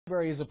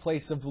library is a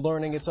place of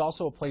learning. It's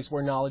also a place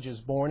where knowledge is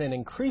born, and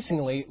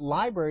increasingly,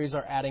 libraries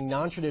are adding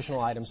non-traditional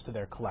items to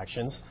their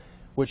collections,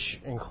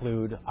 which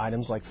include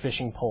items like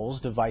fishing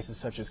poles, devices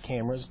such as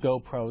cameras,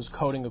 GoPros,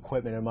 coding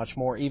equipment, and much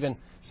more, even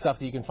stuff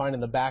that you can find in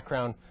the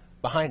background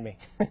behind me.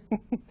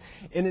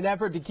 In an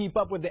effort to keep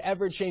up with the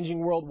ever-changing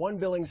world, one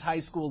Billings High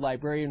School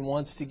librarian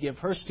wants to give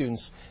her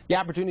students the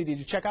opportunity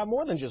to check out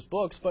more than just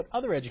books, but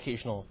other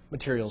educational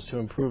materials to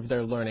improve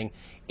their learning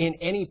in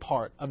any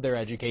part of their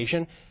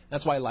education.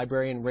 That's why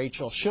librarian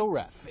Rachel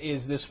Schillreff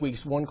is this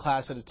week's One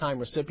Class at a Time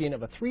recipient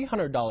of a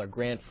 $300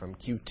 grant from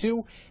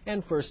Q2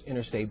 and First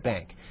Interstate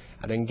Bank.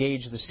 Now, to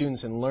engage the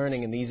students in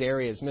learning in these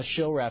areas, Ms.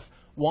 Schillreff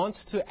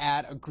wants to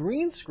add a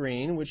green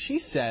screen, which she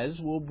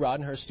says will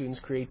broaden her students'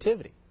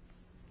 creativity.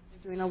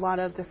 Doing a lot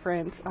of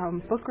different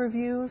book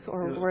reviews,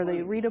 or where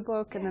they read a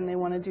book and then they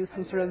want to do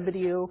some sort of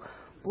video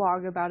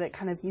blog about it,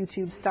 kind of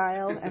YouTube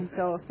style. And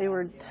so if they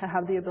were to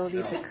have the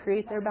ability to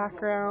create their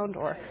background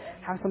or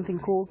have something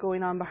cool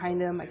going on behind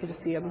them, I could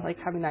just see them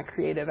like having that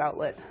creative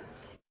outlet.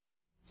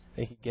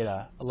 They could get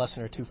a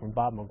lesson or two from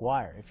Bob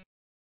McGuire. If you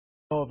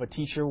know of a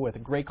teacher with a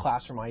great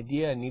classroom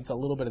idea and needs a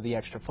little bit of the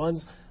extra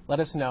funds,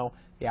 let us know.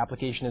 The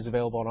application is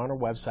available on our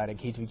website at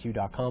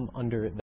k2q.com under the